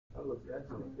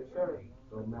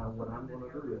So now what I'm going to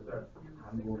do is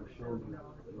I'm going to show you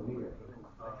here.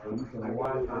 So you can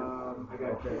watch.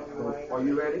 Okay. So are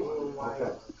you ready?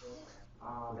 Okay.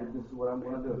 This is what I'm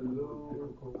going to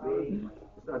do.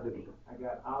 It's not difficult.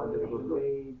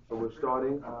 So we're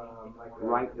starting.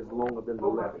 Right is longer than the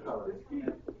left.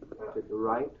 Take the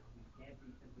right.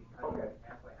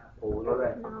 Over the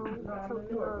left.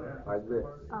 Like this.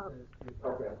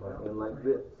 And like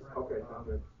this.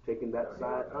 Taking that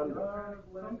side under.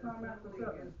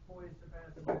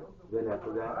 Then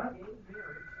after that,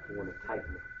 you want to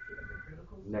tighten it.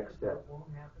 Next step,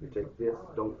 you take this.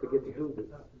 Don't forget to do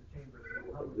this.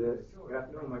 Like this.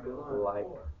 Like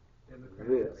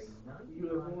this.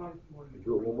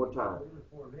 Do it one more time.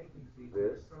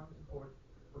 This.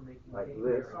 Like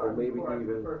this, or maybe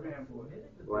even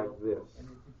like this.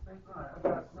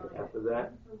 After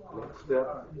that, next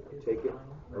step, take it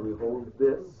and we hold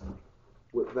this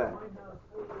with that.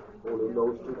 Holding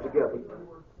those two together.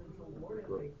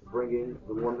 Bringing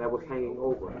the one that was hanging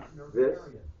over. This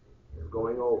is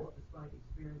going over.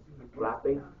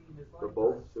 Flapping for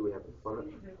both, so we have the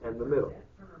front and the middle.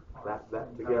 Flap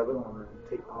that together.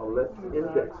 Take our left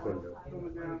index finger.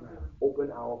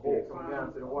 Open our hole.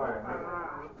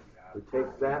 We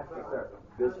take that,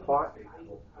 this part,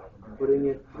 putting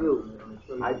it through.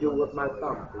 I do it with my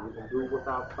thumb, so you can do it with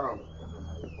our thumb.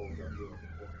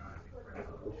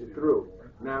 Push it through.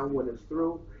 Now when it's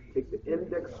through, take the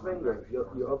index finger, your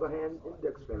other hand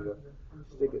index finger,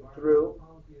 stick it through,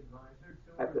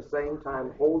 at the same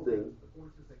time holding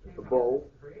the bow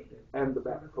and the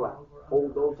back flap.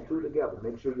 Hold those two together.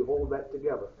 Make sure you hold that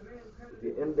together. With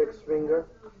your index finger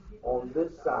on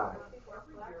this side,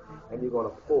 and you're going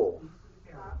to pull.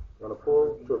 You're going to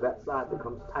pull till that side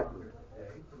becomes tightened.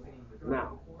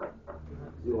 Now,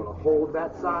 you're going to hold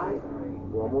that side.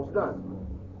 We're almost done.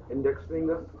 Index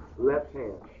finger, left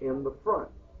hand in the front.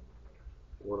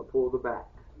 We're going to pull the back.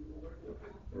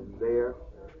 And there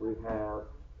we have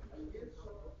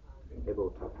a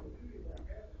bow tie.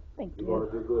 Thank you. You're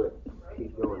going to do good.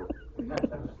 Keep doing it.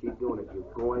 Keep doing it.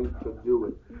 You're going to do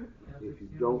it. If you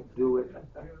don't do it,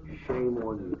 shame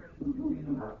on you.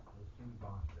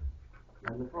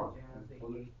 And the front.